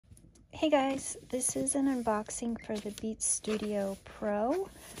Hey guys, this is an unboxing for the Beats Studio Pro.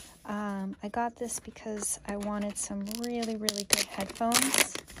 I got this because I wanted some really good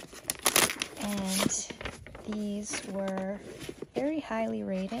headphones, and these were very highly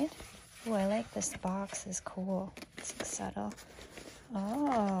rated. Oh, I like this box, is cool. It's like subtle.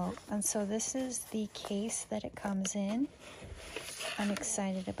 Oh, and so this is the case that it comes in. I'm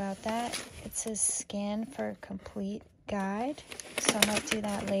excited about that. It says scan for complete guide, so I might do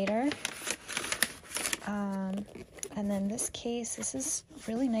that later. And then this case, this is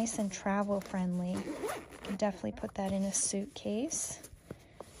really nice and travel friendly. You can definitely put that in a suitcase.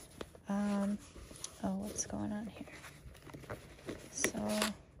 Oh, what's going on here? So,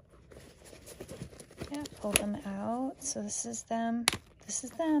 yeah, pull them out. So this is them. This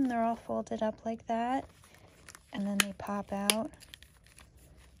is them. They're all folded up like that. And then they pop out.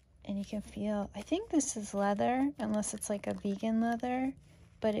 And you can feel, I think this is leather, unless it's like a vegan leather,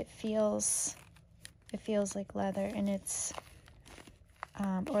 but it feels like leather, and it's,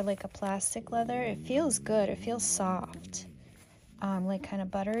 or like a plastic leather. It feels good. It feels soft, like kind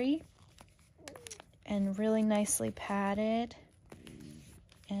of buttery, and really nicely padded.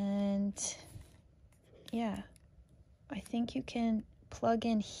 And yeah, I think you can plug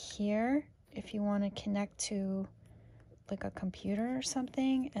in here if you want to connect to like a computer or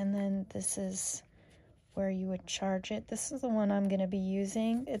something, and then this is where you would charge it. This is the one I'm going to be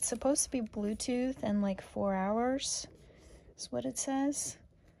using. It's supposed to be Bluetooth in like 4 hours is what it says.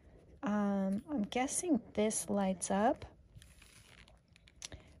 I'm guessing this lights up.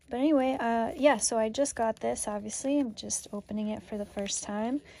 But anyway, yeah, so I just got this, obviously. I'm just opening it for the first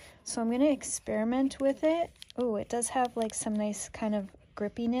time. So I'm going to experiment with it. Oh, it does have like some nice kind of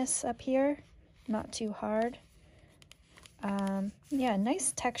grippiness up here. Not too hard. Yeah,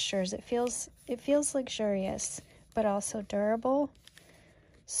 nice textures. It feels luxurious, but also durable.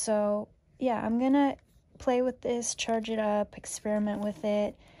 So yeah, I'm gonna play with this, charge it up, experiment with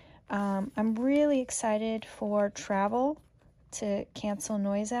it. I'm really excited for travel, to cancel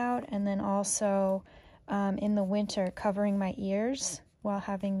noise out, and then also in the winter covering my ears while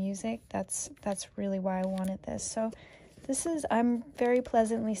having music. That's really why I wanted this. So I'm very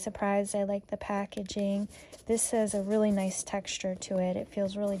pleasantly surprised. I like the packaging. This has a really nice texture to it. It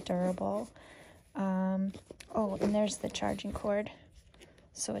feels really durable. Oh, and there's the charging cord.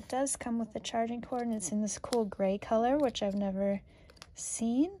 So it does come with the charging cord, and it's in this cool gray color, which I've never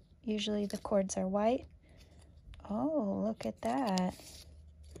seen. Usually the cords are white. Oh, look at that.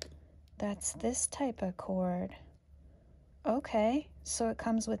 That's this type of cord. Okay, so it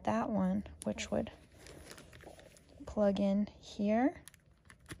comes with that one, which would plug in here.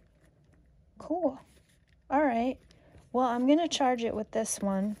 Cool. All right. Well, I'm going to charge it with this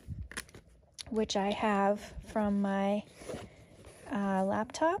one, which I have from my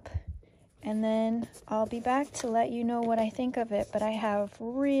laptop. And then I'll be back to let you know what I think of it. But I have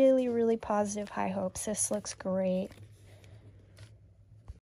really positive high hopes. This looks great.